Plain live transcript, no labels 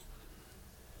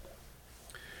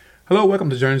Hello, welcome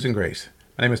to Journeys in Grace.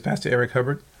 My name is Pastor Eric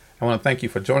Hubbard. I want to thank you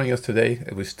for joining us today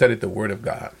as we study the Word of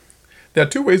God. There are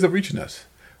two ways of reaching us.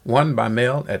 One by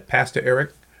mail at Pastor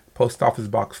Eric, Post Office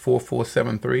Box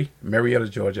 4473, Marietta,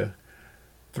 Georgia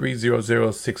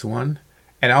 30061,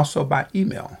 and also by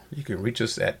email. You can reach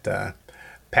us at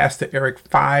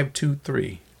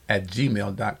PastorEric523 at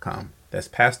gmail.com. That's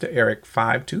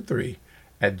PastorEric523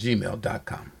 at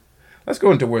gmail.com. Let's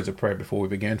go into words of prayer before we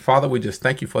begin. Father, we just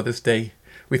thank you for this day.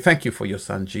 We thank you for your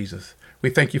son, Jesus. We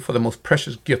thank you for the most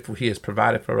precious gift he has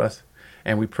provided for us.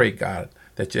 And we pray, God,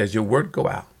 that as your word go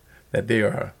out, that they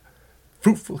are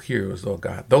fruitful hearers, Lord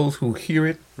God. Those who hear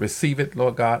it, receive it,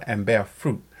 Lord God, and bear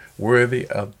fruit worthy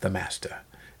of the master.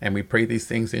 And we pray these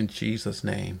things in Jesus'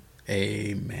 name.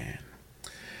 Amen.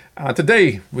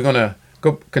 Today, we're going to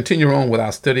continue on with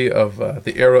our study of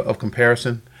the era of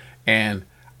comparison. And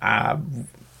our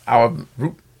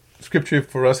root scripture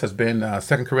for us has been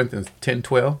 2 Corinthians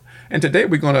 10:12. And today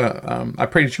we're going to, I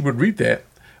pray that you would read that,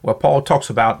 where Paul talks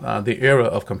about the era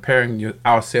of comparing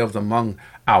ourselves among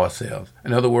ourselves.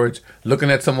 In other words,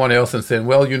 looking at someone else and saying,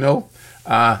 well,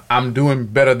 I'm doing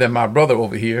better than my brother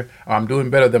over here, or I'm doing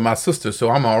better than my sister,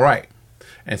 so I'm all right.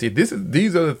 And see, these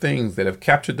are the things that have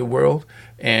captured the world.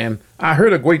 And I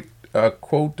heard a great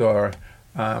quote, or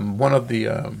one of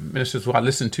the ministers who I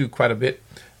listened to quite a bit,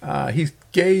 he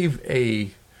gave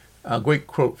a great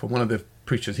quote from one of the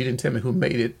preachers. He didn't tell me who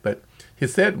made it, but he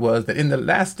said was that in the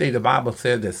last day, the Bible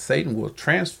says that Satan will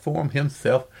transform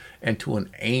himself into an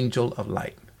angel of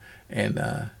light. And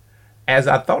as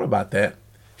I thought about that,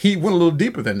 he went a little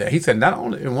deeper than that. He said not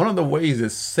only, and one of the ways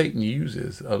that Satan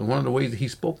uses, one of the ways that he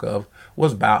spoke of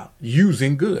was about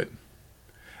using good.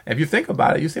 And if you think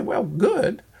about it, you say, well,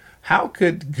 good, how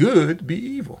could good be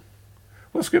evil?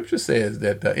 Well, scripture says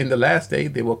that in the last day,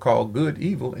 they will call good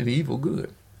evil and evil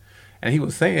good. And he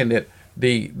was saying that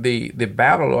the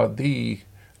battle or the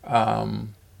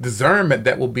discernment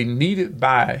that will be needed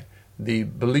by the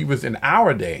believers in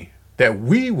our day, that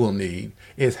we will need,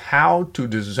 is how to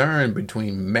discern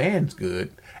between man's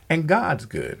good and God's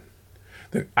good.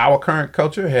 Our current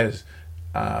culture has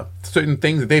certain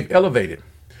things that they've elevated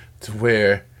to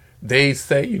where they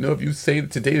say, if you say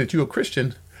today that you're a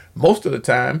Christian, most of the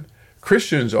time,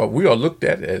 Christians we are looked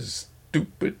at as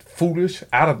stupid, foolish,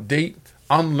 out of date,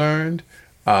 unlearned.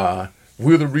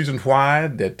 We're the reason why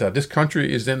that this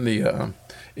country is in the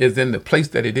place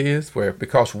that it is,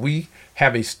 because we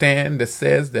have a stand that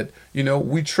says that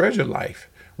we treasure life.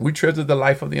 We treasure the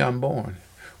life of the unborn.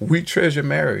 We treasure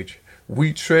marriage.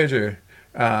 We treasure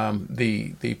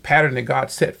the pattern that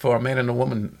God set for a man and a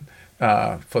woman,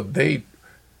 for they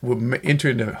will enter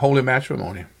into holy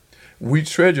matrimony. We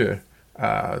treasure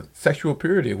sexual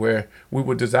purity, where we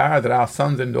would desire that our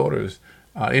sons and daughters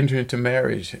enter into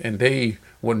marriage and they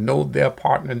will know their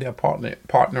partner and their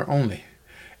partner only.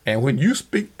 And when you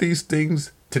speak these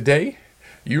things today,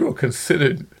 you are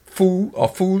considered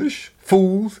foolish,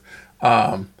 fools,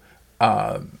 someone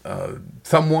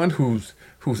who's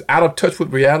out of touch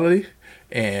with reality.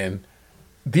 And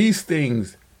these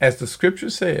things, as the scripture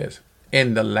says,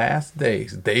 in the last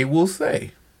days, they will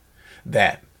say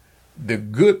that the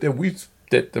good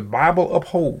that the Bible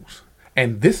upholds,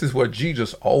 and this is what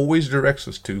Jesus always directs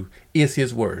us to, is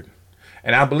his word.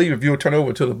 And I believe if you'll turn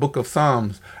over to the book of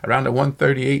Psalms, around the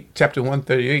 138, chapter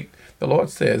 138, the Lord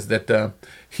says that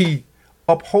he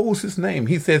upholds his name.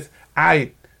 He says,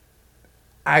 I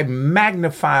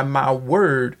magnify my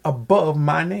word above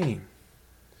my name.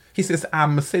 He says,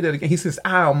 I'm going to say that again. He says,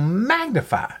 I'll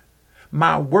magnify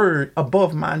my word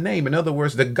above my name. In other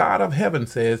words, the God of heaven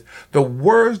says the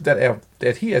words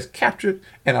that he has captured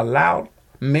and allowed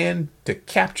men to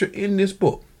capture in this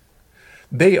book,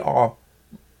 they are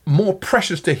more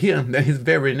precious to him than his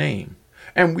very name.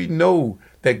 And we know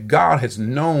that God has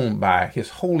known by his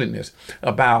holiness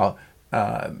about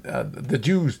the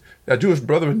Jewish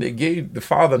brethren. They gave the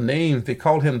Father names. They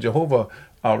called him Jehovah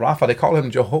Rapha. They call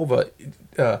him Jehovah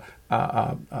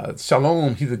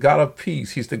Shalom. He's the God of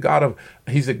peace. He's the God of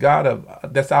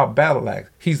that's our battle axe.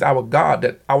 He's our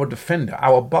God, our defender,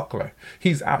 our buckler.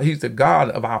 He's the God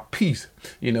of our peace.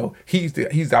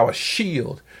 He's our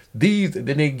shield.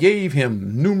 Then they gave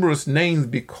him numerous names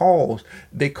because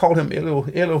they called him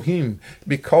Elohim,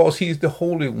 because he's the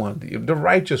holy one, the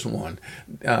righteous one.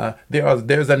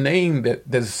 There's a name that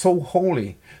is so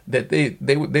holy that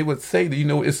they would say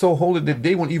that, it's so holy that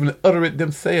they won't even utter it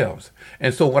themselves.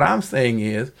 And so what I'm saying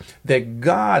is that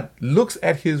God looks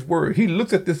at his word. He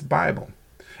looks at this Bible,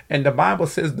 and the Bible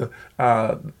says the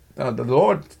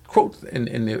Lord quotes and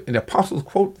the apostles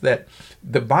quote that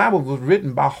the Bible was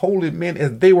written by holy men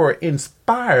as they were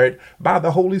inspired by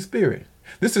the Holy Spirit.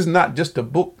 This is not just a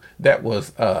book that was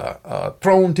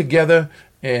thrown together,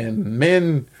 and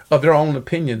men of their own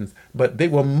opinions, but they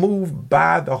were moved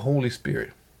by the Holy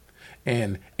Spirit.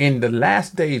 And in the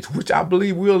last days, which I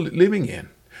believe we're living in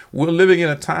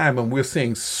a time when we're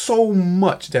seeing so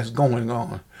much that's going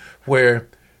on, where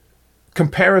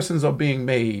comparisons are being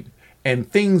made and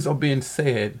things are being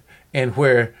said, and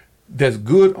where there's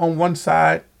good on one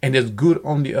side and there's good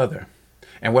on the other.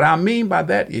 And what I mean by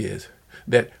that is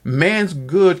that man's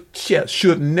good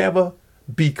should never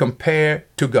be compared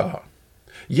to God.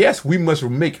 Yes, we must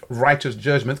make righteous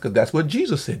judgments because that's what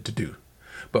Jesus said to do.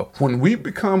 But when we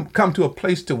come to a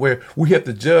place to where we have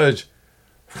to judge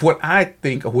what I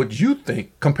think or what you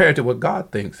think compared to what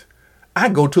God thinks, I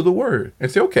go to the Word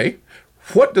and say, okay,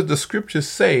 what does the Scripture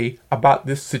say about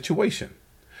this situation?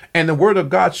 And the Word of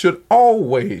God should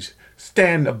always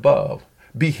stand above,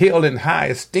 be held in high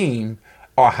esteem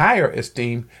or higher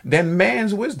esteem than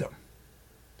man's wisdom.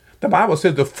 The Bible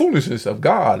says the foolishness of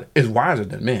God is wiser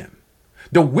than men.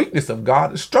 The weakness of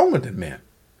God is stronger than men.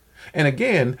 And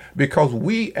again, because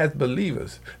we as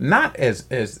believers, not as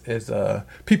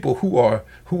people who are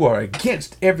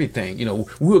against everything,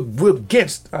 we're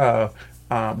against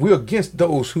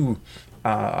those who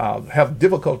have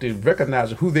difficulty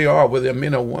recognizing who they are, whether they're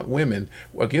men or women,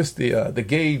 against the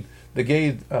gay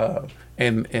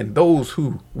and those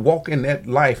who walk in that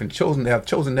life and have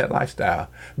chosen that lifestyle.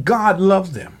 God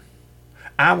loves them.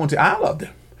 I love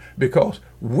them. Because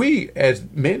we as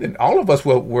men, and all of us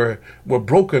were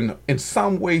broken in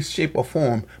some way, shape, or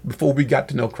form before we got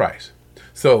to know Christ.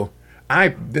 So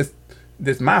my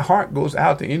heart goes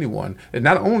out to anyone, and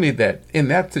not only that in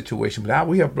that situation, but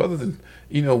we have brothers, and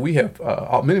we have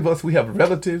many of us. We have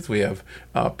relatives. We have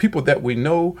people that we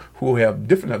know who have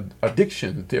different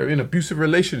addictions. They're in abusive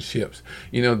relationships.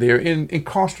 They're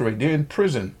incarcerated. They're in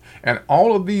prison, and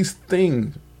all of these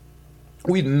things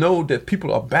we know that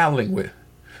people are battling with.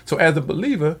 So as a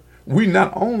believer, we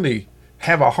not only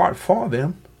have a heart for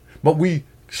them, but we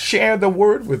share the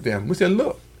word with them. We say,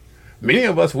 look, many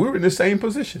of us, we're in the same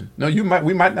position. No,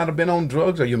 we might not have been on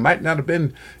drugs, or you might not have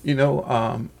been, in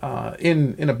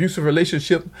an abusive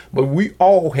relationship, but we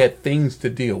all had things to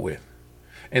deal with.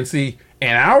 And see,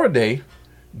 in our day,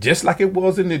 just like it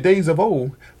was in the days of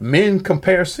old, men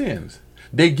compare sins.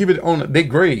 They give it they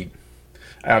grade.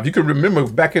 If you can remember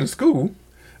back in school,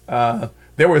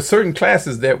 there were certain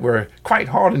classes that were quite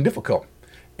hard and difficult,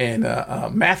 and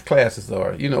math classes,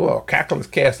 or calculus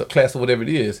class or whatever it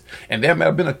is. And there might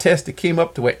have been a test that came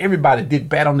up to where everybody did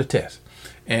bad on the test,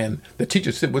 and the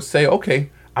teacher would say, "Okay,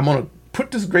 I'm going to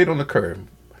put this grade on the curve."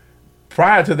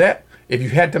 Prior to that, if you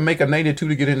had to make a 92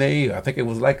 to get an A, I think it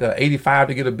was like a 85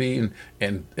 to get a B,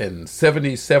 and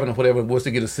 77 or whatever it was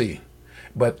to get a C.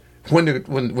 But when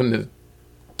the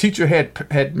teacher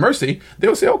had mercy, they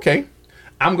would say, "Okay,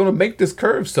 I'm going to make this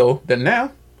curve so that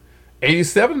now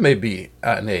 87 may be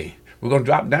an A. We're going to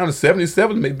drop down to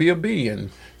 77 may be a B, and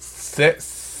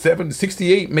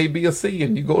 68 may be a C,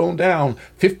 and you go on down,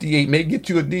 58 may get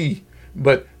you a D."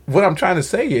 But what I'm trying to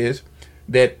say is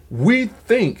that we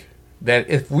think that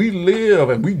if we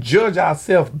live and we judge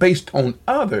ourselves based on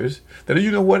others, that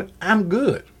I'm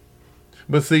good.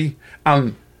 But see,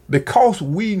 because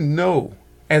we know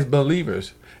as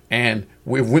believers, and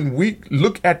when we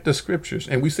look at the scriptures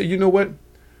and we say,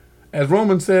 as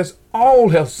Romans says, all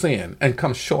have sinned and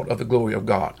come short of the glory of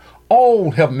God.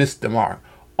 All have missed the mark.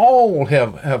 All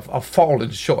have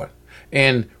fallen short.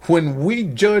 And when we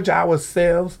judge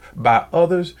ourselves by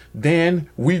others, then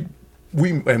we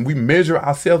measure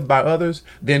ourselves by others,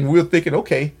 then we're thinking,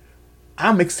 okay,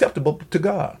 I'm acceptable to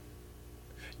God.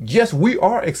 Yes, we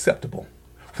are acceptable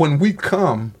when we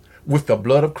come with the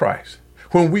blood of Christ.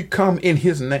 When we come in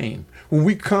his name, when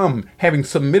we come having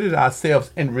submitted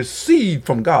ourselves and received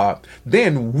from God,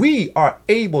 then we are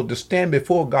able to stand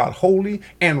before God holy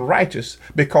and righteous,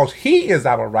 because he is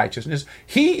our righteousness,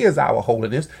 he is our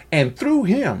holiness, and through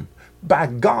him, by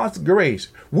God's grace,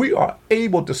 we are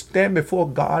able to stand before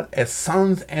God as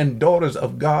sons and daughters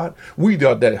of God. We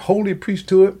are that holy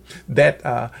priesthood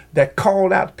that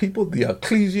called out people, the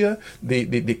ecclesia,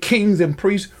 the kings and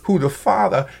priests who the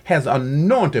Father has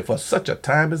anointed for such a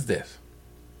time as this.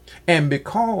 And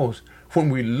because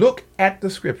when we look at the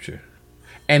scripture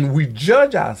and we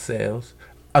judge ourselves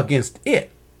against it,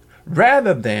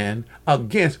 rather than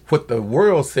against what the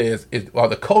world says or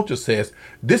the culture says,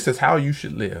 this is how you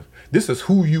should live. This is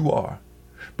who you are.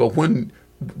 But when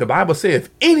the Bible says, if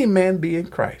any man be in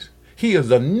Christ, he is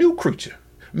a new creature,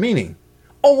 meaning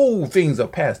old things are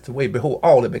passed away. Behold,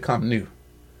 all have become new.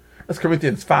 That's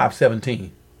Corinthians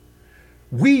 5:17.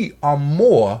 We are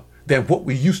more than what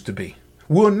we used to be.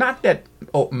 We're not that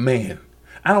man.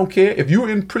 I don't care if you're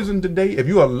in prison today, if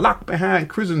you are locked behind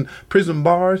prison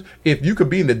bars, if you could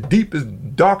be in the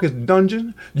deepest, darkest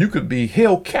dungeon, you could be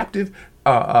held captive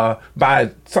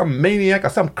by some maniac or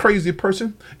some crazy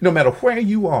person. No matter where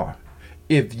you are,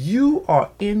 if you are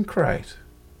in Christ,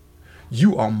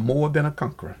 you are more than a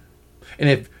conqueror. And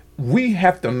if we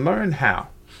have to learn how,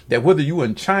 that whether you're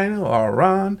in China or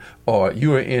Iran or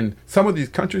you're in some of these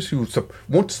countries who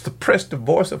want to suppress the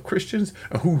voice of Christians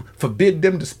or who forbid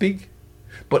them to speak,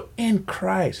 but in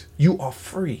Christ you are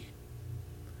free.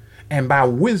 And by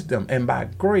wisdom and by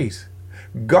grace,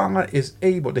 God is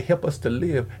able to help us to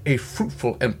live a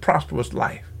fruitful and prosperous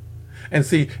life. And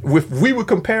see, if we would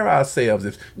compare ourselves,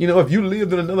 if you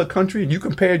lived in another country and you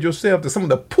compared yourself to some of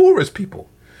the poorest people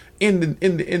in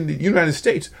the United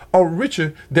States, are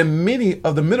richer than many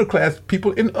of the middle class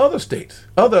people in other states,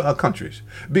 other countries,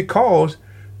 because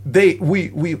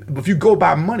if you go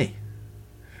by money,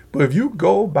 but if you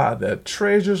go by the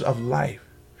treasures of life,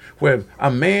 where a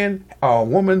man or a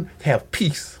woman have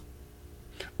peace,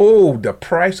 oh, the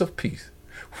price of peace.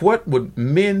 What would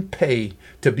men pay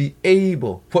to be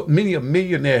able, what many a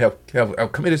millionaire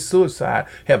have committed suicide,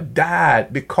 have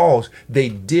died because they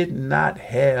did not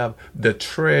have the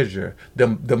treasure,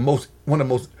 one of the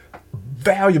most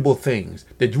valuable things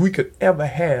that we could ever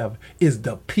have is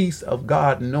the peace of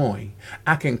God, knowing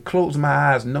I can close my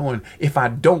eyes, knowing if I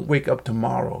don't wake up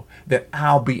tomorrow, that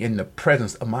I'll be in the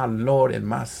presence of my Lord and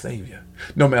my Savior.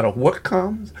 No matter what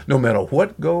comes, no matter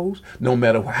what goes, no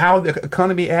matter how the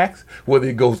economy acts, whether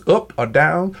it goes up or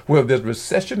down, whether there's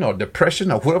recession or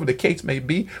depression or whatever the case may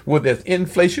be, whether there's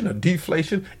inflation or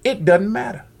deflation, it doesn't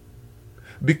matter.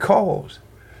 Because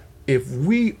if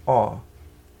we are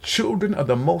children of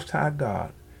the Most High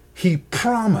God, He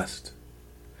promised,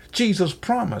 Jesus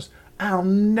promised, I'll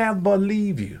never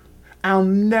leave you. I'll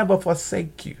never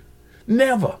forsake you.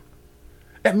 Never.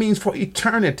 That means for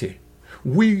eternity.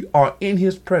 We are in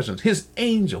His presence. His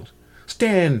angels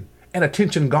stand at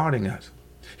attention guarding us.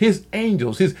 His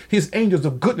angels, his angels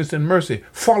of goodness and mercy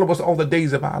follow us all the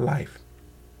days of our life.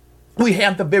 We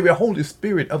have the very Holy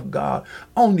Spirit of God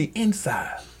on the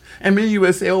inside. And many of you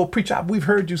will say, oh, preacher, we've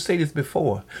heard you say this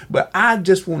before. But I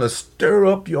just want to stir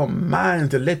up your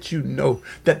mind to let you know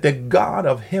that the God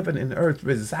of heaven and earth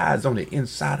resides on the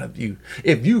inside of you.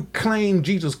 If you claim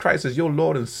Jesus Christ as your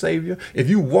Lord and Savior, if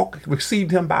you received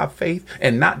Him by faith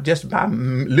and not just by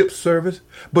lip service,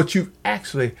 but you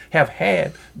actually have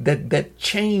had that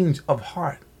change of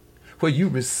heart where you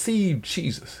received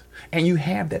Jesus and you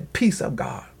have that peace of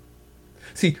God.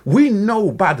 See, we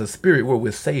know by the Spirit whether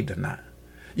we're saved or not.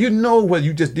 You know whether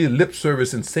you just did lip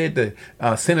service and said the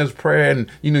sinner's prayer and,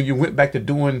 you went back to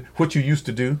doing what you used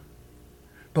to do.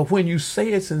 But when you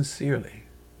say it sincerely,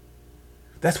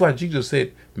 that's why Jesus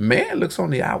said, man looks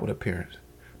on the outward appearance,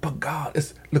 but God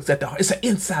looks at the heart. It's an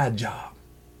inside job.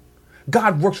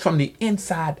 God works from the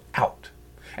inside out.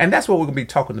 And that's what we're going to be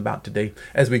talking about today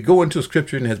as we go into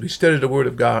Scripture and as we study the Word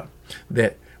of God,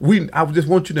 that I just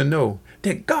want you to know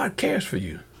that God cares for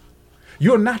you.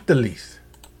 You're not the least.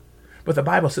 But the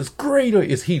Bible says, greater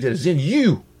is He that is in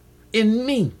you, in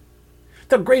me.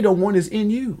 The greater one is in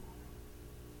you.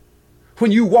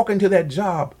 When you walk into that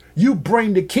job, you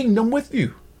bring the kingdom with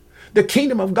you. The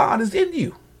kingdom of God is in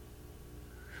you.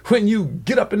 When you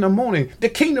get up in the morning, the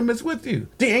kingdom is with you.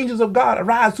 The angels of God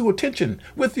arise to attention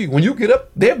with you. When you get up,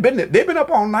 they've been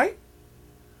up all night.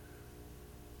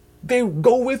 They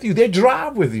go with you. They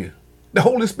drive with you. The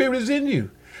Holy Spirit is in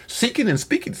you, seeking to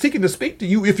speak to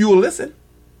you if you will listen.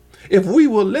 If we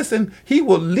will listen, He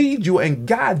will lead you and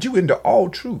guide you into all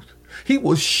truth. He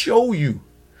will show you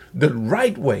the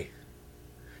right way.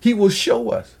 He will show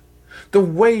us the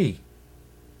way,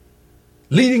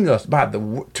 leading us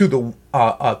to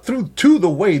the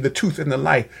way, the truth, and the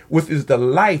life, which is the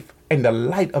life and the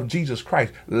light of Jesus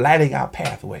Christ, lighting our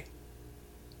pathway.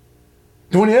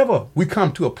 Whenever we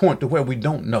come to a point to where we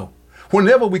don't know,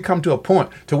 whenever we come to a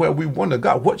point to where we wonder,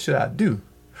 God, what should I do?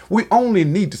 We only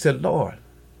need to say, Lord,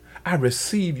 I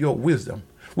receive your wisdom,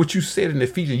 which you said in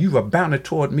Ephesians, you've abounded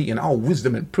toward me in all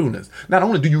wisdom and prudence. Not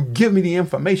only do you give me the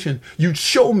information, you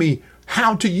show me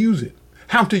how to use it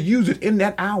in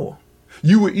that hour.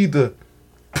 You will either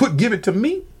give it to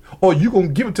me, or you're going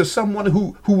to give it to someone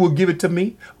who will give it to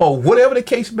me, or whatever the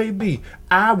case may be.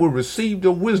 I will receive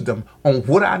the wisdom on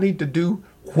what I need to do,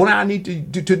 when I need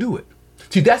to do it.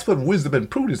 See, that's what wisdom and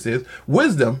prudence is.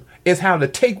 Wisdom is how to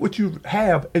take what you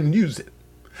have and use it.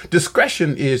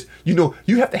 Discretion is, you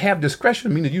have to have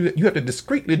discretion, meaning you have to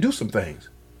discreetly do some things.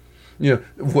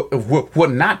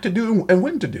 What not to do and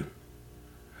when to do.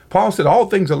 Paul said all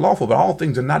things are lawful, but all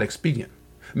things are not expedient.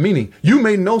 Meaning you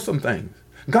may know some things.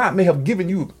 God may have given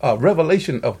you a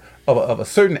revelation of of a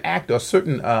certain act or a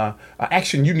certain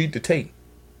action you need to take.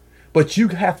 But you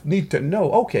need to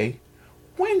know, okay,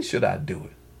 when should I do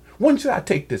it? When should I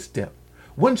take this step?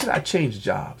 When should I change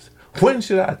jobs? When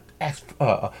should I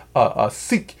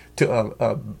seek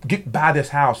to buy this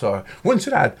house? Or when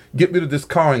should I get rid of this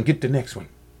car and get the next one?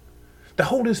 The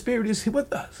Holy Spirit is here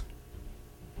with us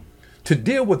to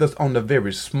deal with us on the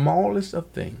very smallest of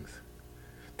things.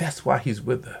 That's why he's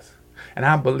with us. And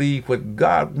I believe what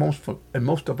God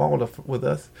most of all with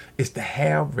us is to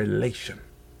have relation.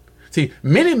 See,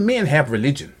 many men have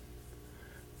religion.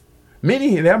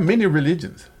 There are many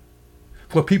religions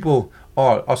where people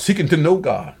are seeking to know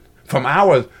God from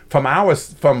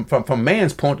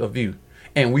man's point of view.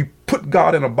 And we put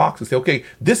God in a box and say, okay,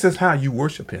 this is how you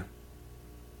worship him.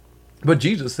 But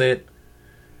Jesus said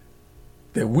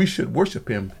that we should worship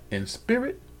him in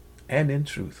spirit and in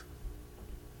truth.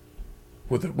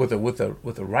 With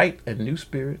a right and new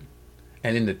spirit,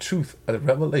 and in the truth of the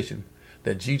revelation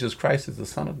that Jesus Christ is the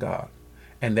Son of God,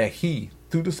 and that he,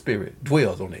 through the Spirit,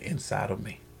 dwells on the inside of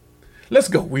me. Let's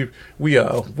go. We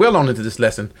are well on into this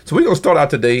lesson. So we're going to start out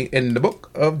today in the book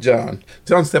of John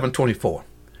 7:24.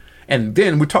 And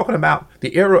then we're talking about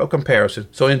the error of comparison.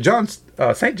 So in St. John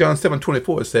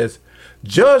 7:24, it says,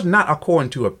 judge not according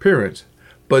to appearance,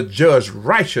 but judge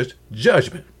righteous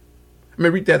judgment. Let me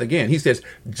read that again. He says,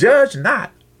 judge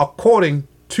not according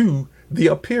to the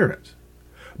appearance,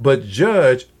 but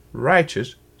judge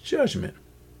righteous judgment.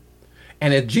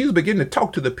 And as Jesus began to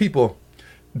talk to the people,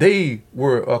 they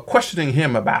were questioning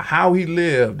him about how he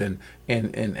lived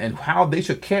and how they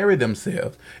should carry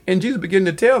themselves. And Jesus began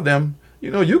to tell them,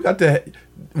 you got to,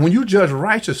 when you judge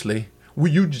righteously,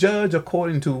 will you judge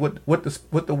according to what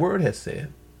the word has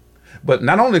said? But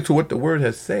not only to what the word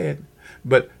has said,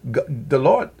 but the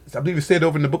Lord, I believe he said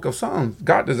over in the book of Psalms,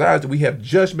 God desires that we have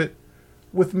judgment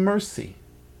with mercy.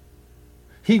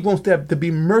 He wants there to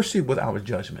be mercy with our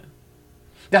judgment.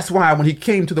 That's why when he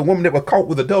came to the woman that was caught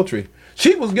with adultery,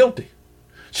 she was guilty.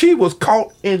 She was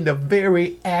caught in the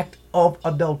very act of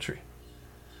adultery.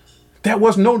 There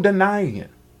was no denying it.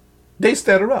 They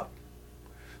set her up.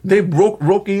 They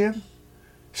broke in.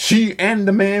 She and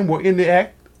the man were in the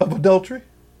act of adultery.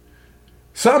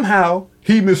 Somehow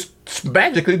he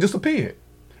magically disappeared.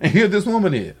 And here this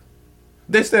woman is.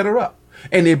 They set her up.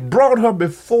 And they brought her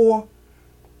before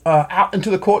out into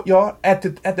the courtyard at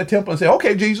the temple and said,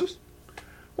 okay, Jesus,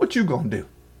 what you gonna do?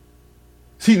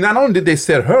 See, not only did they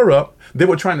set her up, they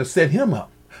were trying to set him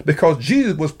up, because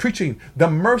Jesus was preaching the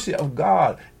mercy of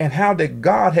God and how that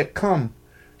God had come.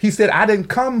 He said, I didn't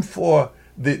come for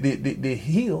the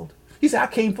healed. He said, I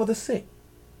came for the sick.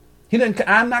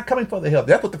 I'm not coming for the health.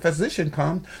 That's what the physician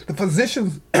comes. The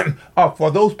physicians are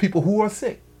for those people who are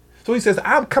sick. So he says,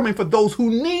 I'm coming for those who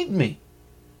need me.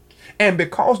 And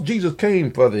because Jesus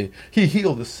came he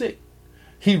healed the sick.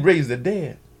 He raised the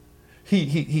dead.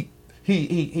 He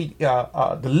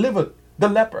delivered the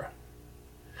leper.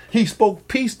 He spoke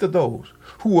peace to those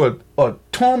who are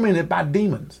tormented by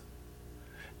demons.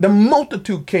 The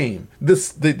multitude came,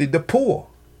 the poor,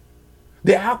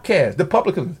 the outcasts, the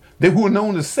publicans, they who were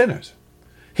known as sinners.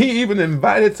 He even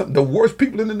invited the worst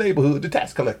people in the neighborhood, the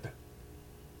tax collector.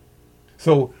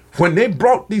 So when they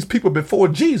brought these people before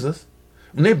Jesus,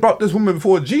 when they brought this woman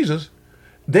before Jesus,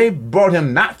 they brought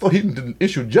him not for him to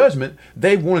issue judgment.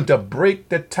 They wanted to break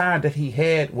the tie that he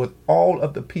had with all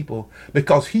of the people,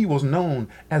 because he was known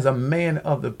as a man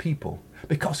of the people,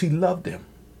 because he loved them.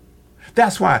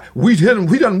 That's why he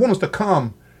doesn't want us to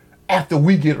come after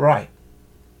we get right.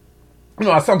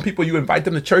 Some people, you invite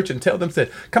them to church and tell them, say,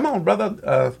 come on,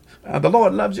 brother, the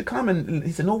Lord loves you. Come. And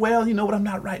he said, no, well, you know what? I'm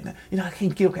not right now. I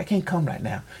can't come right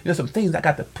now. Some things I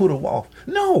got to put off.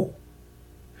 No.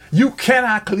 You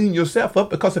cannot clean yourself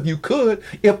up, because if you could,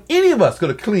 if any of us could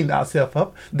have cleaned ourselves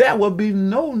up, there would be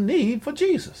no need for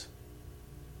Jesus.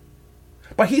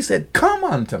 But he said, come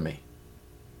unto me.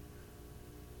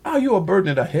 Are you a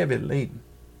burden that are heavy laden?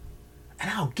 And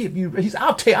I'll give you,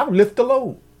 I'll lift the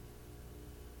load.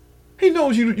 He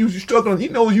knows you struggling. He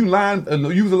knows you lying,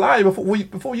 you was a liar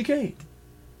before you came.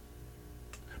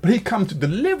 But he comes to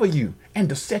deliver you and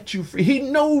to set you free. He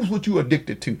knows what you're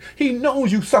addicted to. He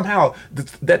knows you somehow,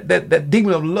 that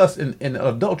demon of lust and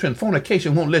adultery and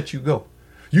fornication won't let you go.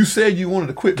 You said you wanted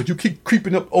to quit, but you keep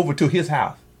creeping up over to his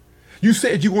house. You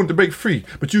said you wanted to break free,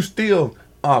 but you still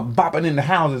bopping in the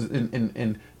houses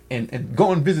and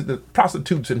go and visit the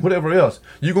prostitutes and whatever else.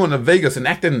 You're going to Vegas and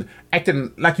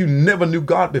acting like you never knew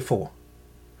God before.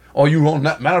 Or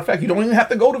matter of fact, you don't even have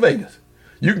to go to Vegas.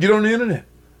 You can get on the internet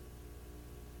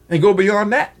and go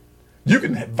beyond that. You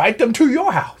can invite them to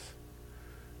your house,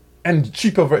 and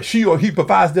she or he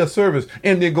provides their service,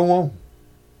 and they go on.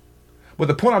 But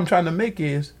the point I'm trying to make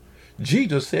is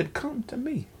Jesus said, come to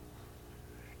me.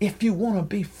 If you want to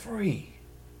be free,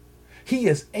 he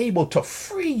is able to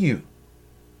free you.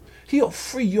 He'll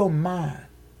free your mind.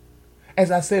 As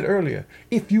I said earlier,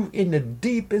 if you in the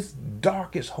deepest,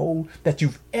 darkest hole that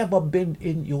you've ever been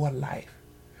in your life,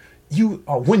 you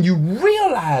are, when you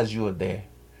realize you're there,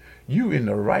 you're in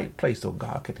the right place so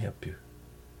God can help you.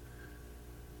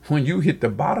 When you hit the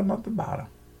bottom of the bottom,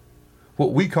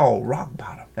 what we call rock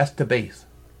bottom, that's the base.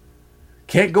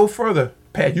 Can't go further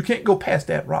past, you can't go past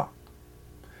that rock.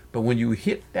 But when you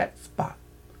hit that spot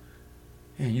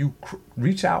and you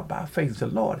reach out by faith and say,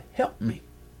 Lord, help me.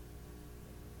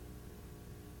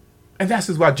 And that's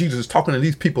why Jesus is talking to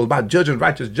these people about judging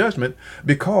righteous judgment,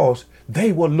 because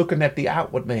they were looking at the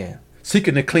outward man,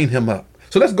 seeking to clean him up.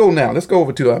 So let's go now. Let's go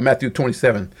over to Matthew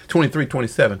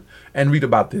 23:27, and read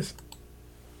about this.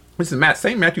 This is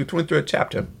same Matthew 23rd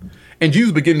chapter. And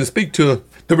Jesus began to speak to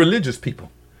the religious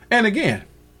people. And again,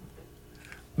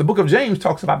 the book of James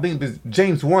talks about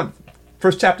James 1,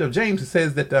 first chapter of James, it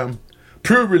says that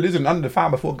pure religion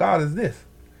undefiled before God is this,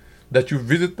 that you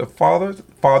visit the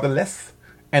fatherless,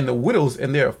 and the widows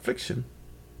in their affliction,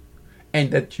 and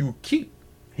that you keep,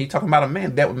 he's talking about a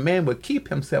man, that man would keep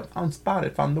himself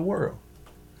unspotted from the world.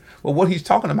 Well, what he's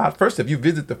talking about, first, if you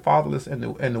visit the fatherless and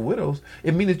the widows,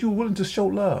 it means that you're willing to show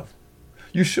love.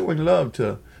 You're showing love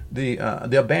to the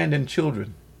abandoned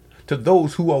children, to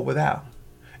those who are without,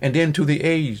 and then to the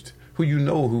aged, who you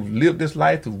know, who've lived this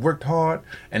life, who've worked hard,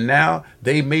 and now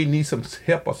they may need some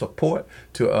help or support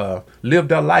to live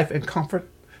their life in comfort.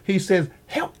 He says,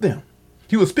 help them.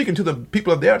 He was speaking to the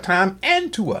people of their time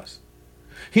and to us.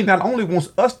 He not only wants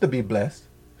us to be blessed,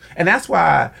 and that's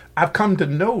why I've come to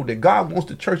know that God wants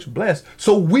the church blessed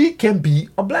so we can be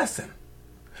a blessing.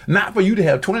 Not for you to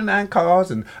have 29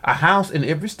 cars and a house in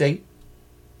every state,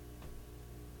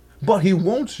 but he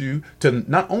wants you to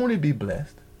not only be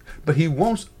blessed, but he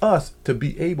wants us to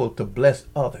be able to bless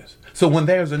others. So when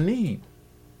there's a need,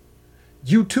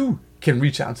 you too can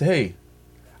reach out and say, hey,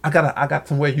 I got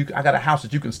somewhere I got a house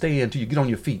that you can stay in until you get on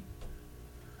your feet.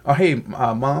 Or hey,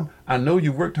 mom, I know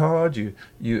you worked hard. You've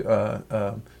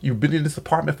been in this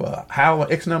apartment for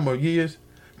however X number of years.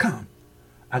 Come,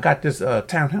 I got this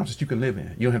townhouse that you can live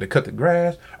in. You don't have to cut the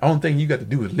grass. The only thing you got to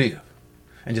do is live,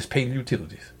 and just pay the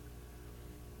utilities.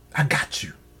 I got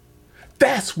you.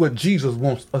 That's what Jesus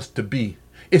wants us to be.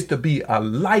 It's to be a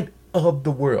light of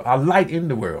the world, a light in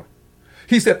the world.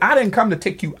 He said, I didn't come to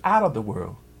take you out of the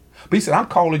world. But he said, I'm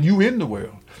calling you in the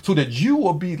world so that you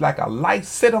will be like a light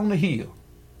set on the hill.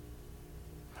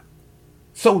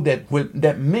 So that when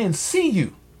that men see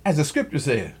you, as the scripture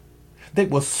says, they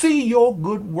will see your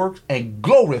good works and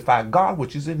glorify God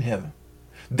which is in heaven.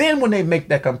 Then when they make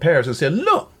that comparison, say,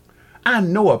 look, I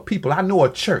know a people, I know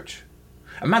a church.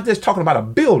 I'm not just talking about a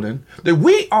building, that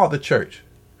we are the church.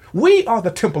 We are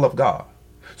the temple of God.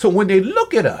 So when they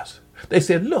look at us, they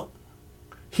say, look,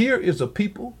 here is a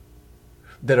people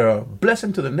that are a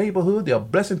blessing to the neighborhood. They are a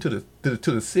blessing to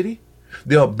the city.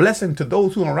 They are a blessing to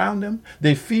those who are around them.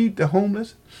 They feed the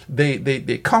homeless.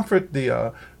 They comfort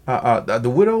the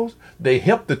widows. They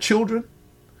help the children.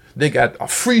 They got a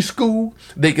free school.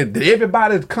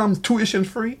 Everybody comes tuition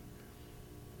free.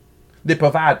 They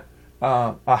provide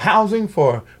a housing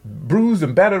for bruised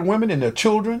and battered women and their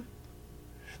children.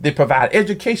 They provide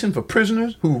education for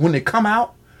prisoners who, when they come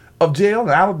out of jail,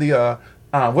 out of the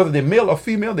whether they're male or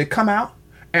female, they come out.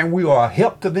 And we are a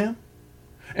help to them.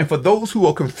 And for those who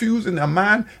are confused in their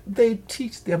mind, they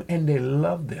teach them and they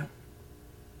love them.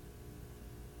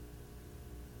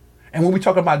 And when we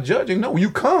talk about judging, no,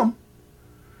 you come.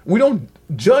 We don't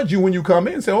judge you when you come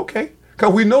in and say, okay,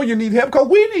 because we know you need help, because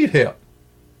we need help.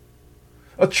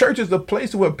 A church is a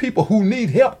place where people who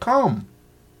need help come.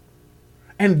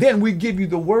 And then we give you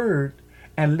the word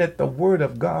and let the word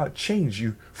of God change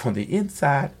you from the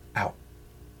inside out.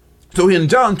 So in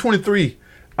John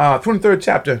 23rd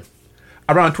chapter,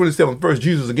 around 27th verse,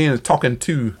 Jesus again is talking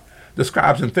to the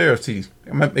scribes and Pharisees.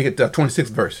 I might make it the 26th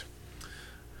verse.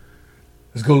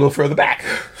 Let's go a little further back.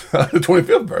 The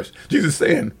 25th verse. Jesus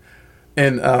saying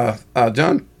in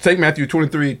St. Matthew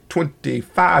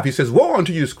 23:25, he says, woe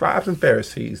unto you, scribes and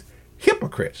Pharisees,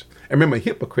 hypocrites. And remember,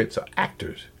 hypocrites are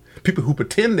actors. People who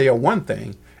pretend they are one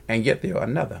thing and yet they are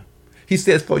another. He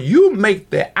says, for you make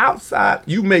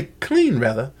clean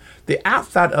the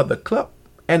outside of the cup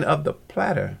and of the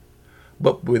platter,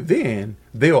 but within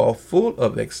they are full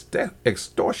of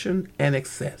extortion and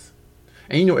excess.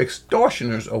 And you know,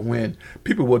 extortioners are when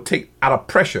people will take out of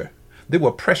pressure. They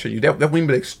will pressure you. That when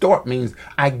extort means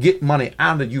I get money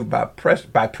out of you by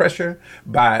pressure,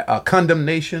 by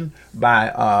condemnation,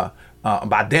 by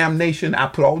by damnation, I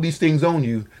put all these things on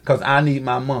you because I need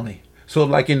my money. So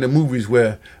like in the movies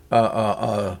where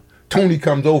Tony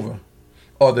comes over,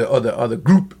 or the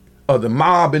group or the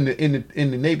mob in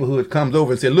the neighborhood comes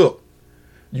over and say, look,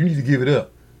 you need to give it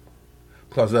up.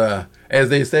 Because as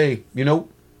they say, you're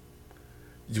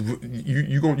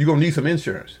gonna need some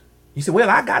insurance. He said, well,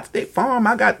 I got State Farm.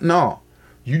 No.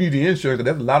 You need the insurance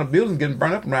because there's a lot of buildings getting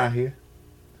burned up around here.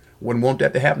 Wouldn't want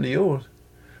that to happen to yours.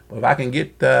 But if I can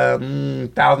get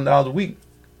 $1,000 a week,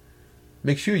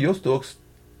 make sure your store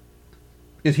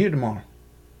is here tomorrow.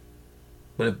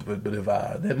 But if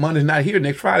that money's not here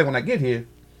next Friday when I get here,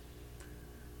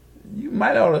 you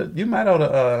might ought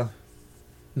to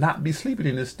not be sleeping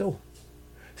in this store.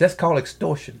 That's called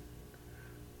extortion.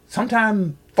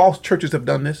 Sometimes false churches have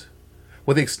done this,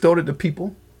 where they extorted the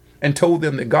people and told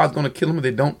them that God's going to kill them if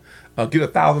they don't give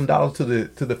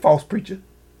 $1,000 to the false preacher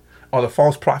or the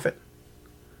false prophet.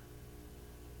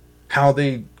 How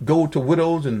they go to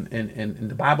widows and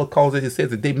the Bible calls it says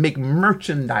that they make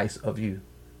merchandise of you,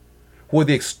 where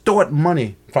they extort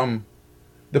money from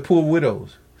the poor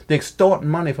widows. They extort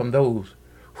money from those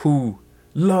who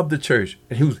love the church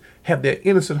and who have their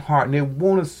innocent heart and they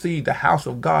want to see the house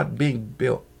of God being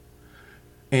built.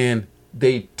 And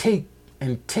they take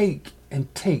and take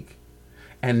and take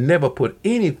and never put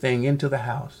anything into the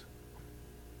house.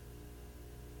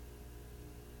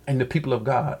 And the people of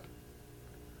God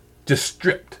just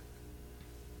stripped.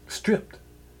 So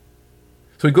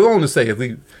he goes on to say, if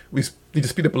we need to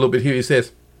speed up a little bit here, he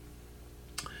says,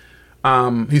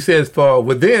 for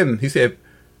within, he said,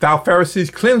 thou Pharisees,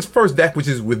 cleanse first that which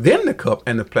is within the cup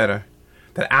and the platter,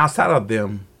 that outside of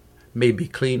them may be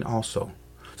clean also.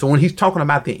 So when he's talking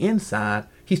about the inside,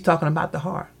 he's talking about the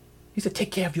heart. He said,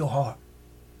 take care of your heart.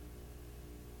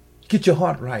 Get your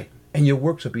heart right, and your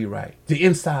works will be right. The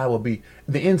inside will be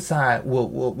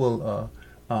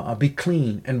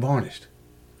clean and varnished.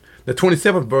 The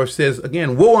 27th verse says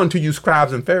again, woe unto you,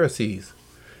 scribes and Pharisees,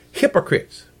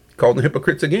 hypocrites. Call them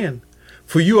hypocrites again.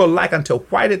 For you are like unto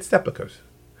whited sepulchres,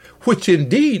 which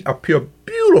indeed appear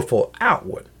beautiful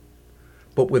outward,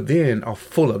 but within are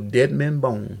full of dead men's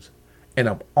bones and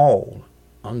of all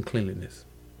uncleanliness.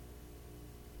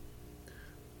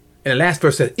 And the last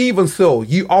verse says, even so,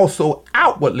 ye also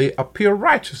outwardly appear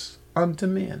righteous unto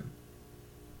men,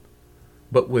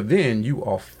 but within you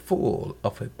are full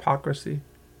of hypocrisy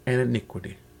and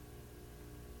iniquity.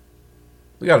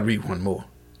 We got to read one more,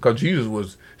 because Jesus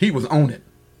was on it.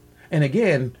 And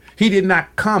again, he did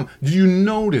not come. Do you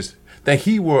notice that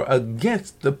he were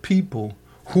against the people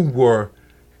who were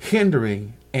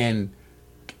hindering and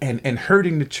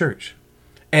hurting the church,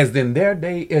 as in their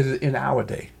day as in our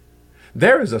day?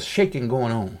 There is a shaking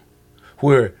going on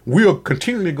where we are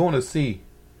continually going to see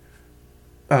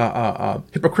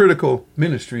hypocritical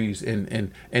ministries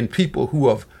and people who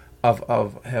have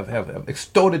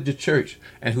extorted the church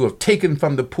and who have taken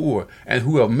from the poor and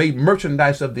who have made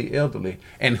merchandise of the elderly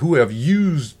and who have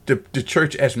used the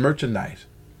church as merchandise.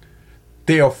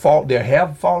 They have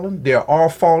fallen, they are all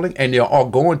falling, and they are all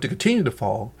going to continue to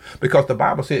fall, because the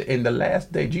Bible says in the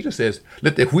last day, Jesus says,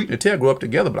 let the wheat and the tare grow up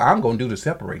together, but I'm going to do the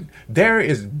separating. There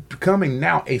is becoming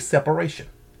now a separation.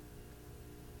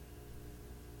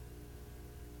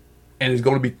 And it's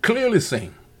going to be clearly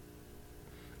seen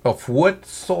of what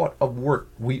sort of work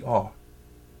we are.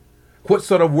 What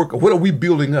sort of work, what are we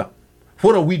building up?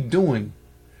 What are we doing?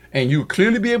 And you'll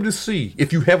clearly be able to see,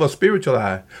 if you have a spiritual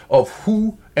eye, of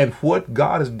who and what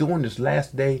God is doing this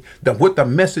last day, what the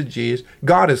message is.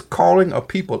 God is calling a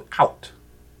people out.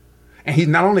 And he's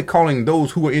not only calling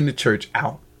those who are in the church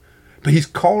out, but he's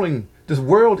calling this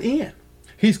world in.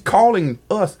 He's calling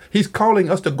us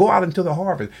to go out into the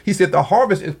harvest. He said the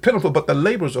harvest is plentiful, but the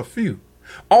laborers are few.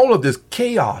 All of this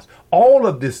chaos, all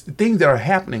of this things that are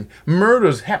happening,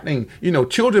 murders happening,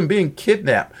 children being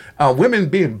kidnapped, women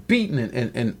being beaten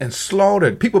and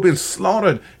slaughtered, people being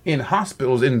slaughtered in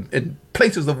hospitals, in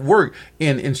places of work,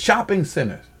 in shopping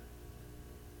centers.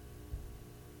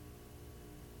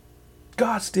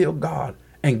 God's still God,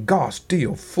 and God's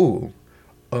still full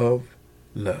of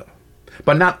love.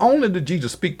 But not only did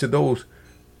Jesus speak to those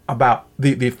about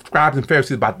the scribes and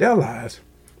Pharisees about their lives,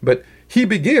 but he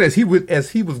began as he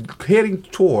was heading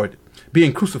toward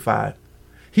being crucified.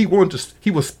 He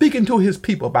was speaking to his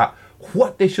people about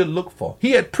what they should look for.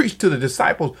 He had preached to the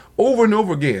disciples over and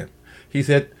over again. He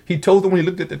told them when he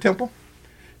looked at the temple,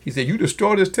 he said, you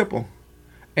destroy this temple,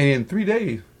 and in 3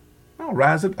 days, I'll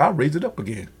raise it up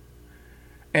again.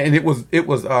 And it was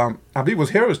I believe it was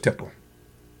Herod's temple.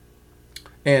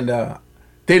 And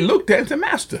they looked at it and said,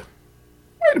 Master,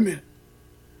 wait a minute.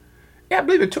 I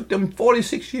believe it took them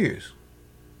 46 years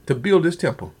to build this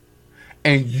temple.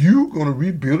 And you going to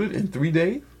rebuild it in 3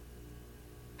 days?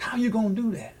 How you going to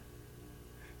do that?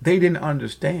 They didn't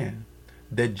understand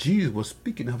that Jesus was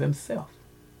speaking of himself.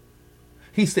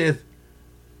 He says,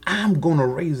 I'm going to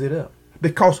raise it up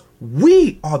because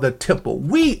we are the temple.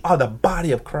 We are the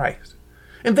body of Christ.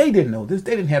 And they didn't know this.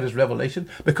 They didn't have this revelation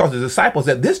because the disciples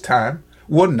at this time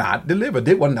were not delivered.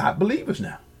 They were not believers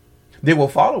now. They were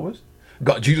followers.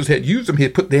 God, Jesus had used them.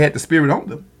 They had the Spirit on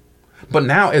them. But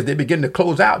now as they begin to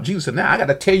close out, Jesus said, now I got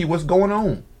to tell you what's going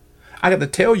on. I got to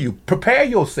tell you, prepare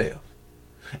yourself.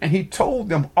 And he told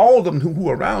them, all of them who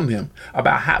were around him,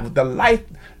 about how the life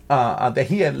that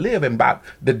he had lived and about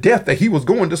the death that he was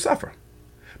going to suffer.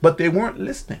 But they weren't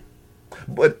listening.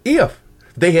 But if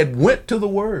they had went to the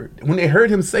word, when they heard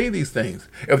him say these things,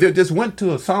 if they just went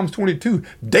to Psalms 22,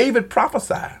 David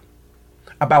prophesied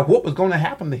about what was going to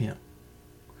happen to him.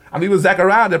 I mean, it was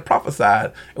Zechariah that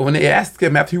prophesied when they asked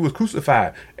him after he was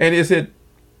crucified. And they said,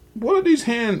 what are these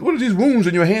wounds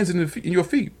in your hands and in your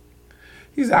feet?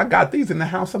 He said, I got these in the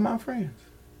house of my friends.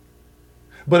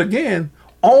 But again,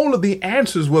 all of the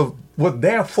answers were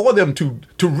there for them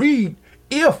to read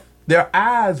if their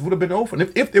eyes would have been open,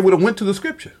 if they would have went to the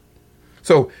scripture.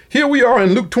 So here we are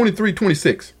in Luke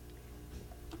 23:26.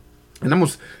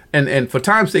 And for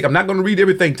time's sake, I'm not going to read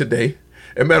everything today.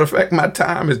 As a matter of fact, my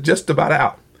time is just about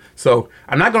out. So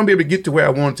I'm not going to be able to get to where I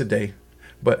want today.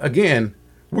 But again,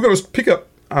 we're going to pick up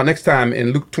next time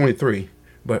in Luke 23.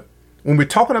 But when we're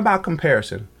talking about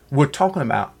comparison, we're talking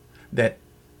about that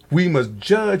we must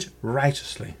judge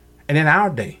righteously. And in our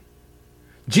day,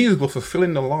 Jesus was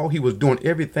fulfilling the law. He was doing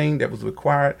everything that was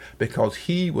required because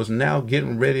he was now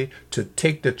getting ready to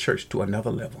take the church to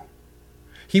another level.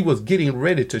 He was getting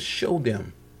ready to show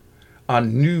them a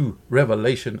new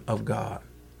revelation of God.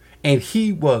 And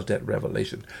he was that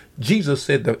revelation. Jesus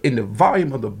said that in the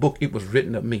volume of the book, it was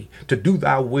written of me to do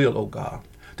thy will, O God,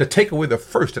 to take away the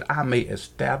first that I may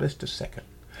establish the second.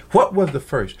 What was the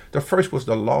first? The first was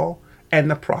the law and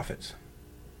the prophets.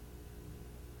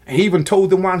 And he even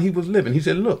told them while he was living. He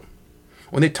said, look,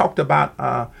 when they talked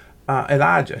about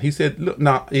Elijah, he said, look,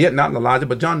 not Elijah,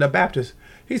 but John the Baptist.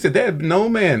 He said, there had no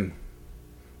man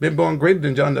been born greater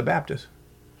than John the Baptist.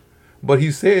 But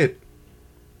he said,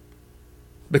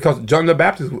 because John the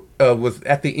Baptist was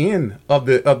at the end of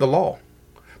the law.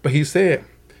 But he said,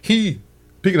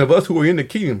 speaking of us who are in the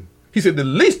kingdom, he said, the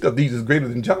least of these is greater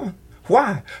than John.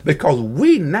 Why? Because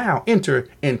we now enter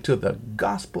into the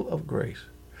gospel of grace.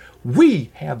 We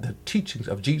have the teachings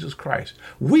of Jesus Christ.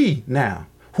 We now,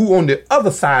 who on the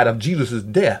other side of Jesus'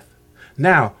 death,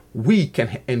 now we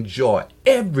can enjoy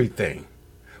everything.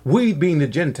 We being the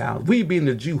Gentiles, we being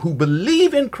the Jew who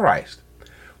believe in Christ,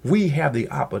 we have the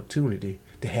opportunity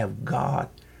to have God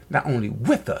not only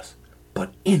with us,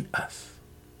 but in us.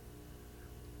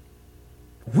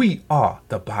 We are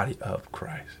the body of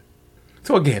Christ.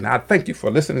 So again, I thank you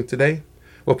for listening today.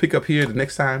 We'll pick up here the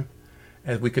next time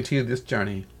as we continue this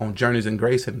journey on Journeys in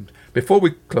Grace. And before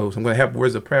we close, I'm going to have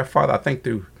words of prayer. Father, I thank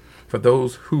you for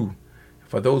those who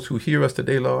hear us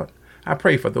today, Lord. I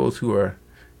pray for those who are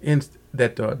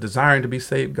desiring to be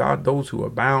saved, God, those who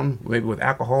are bound maybe with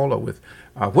alcohol or with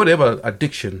whatever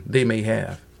addiction they may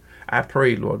have. I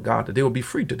pray, Lord God, that they will be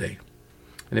free today.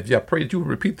 And if I pray that you will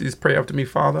repeat this prayer after me,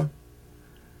 Father,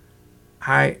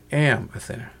 I am a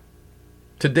sinner.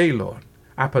 Today, Lord,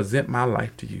 I present my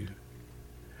life to you.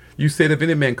 You said, if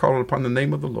any man call upon the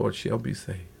name of the Lord shall be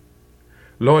saved.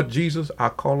 Lord Jesus, I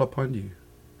call upon you.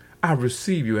 I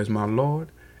receive you as my Lord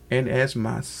and as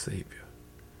my Savior.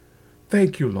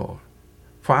 Thank you, Lord,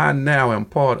 for I now am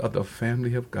part of the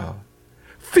family of God.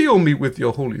 Fill me with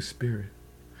your Holy Spirit.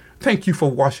 Thank you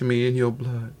for washing me in your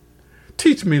blood.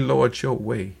 Teach me, Lord, your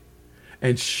way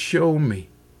and show me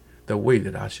the way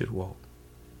that I should walk.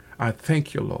 I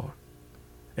thank you, Lord,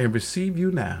 and receive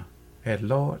you now as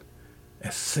Lord,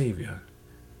 as Savior,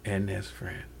 and as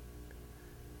friend.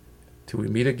 Till we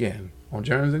meet again on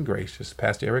Journeys in Grace, this is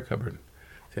Pastor Eric Hubbard.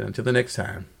 Until the next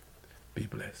time, be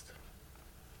blessed.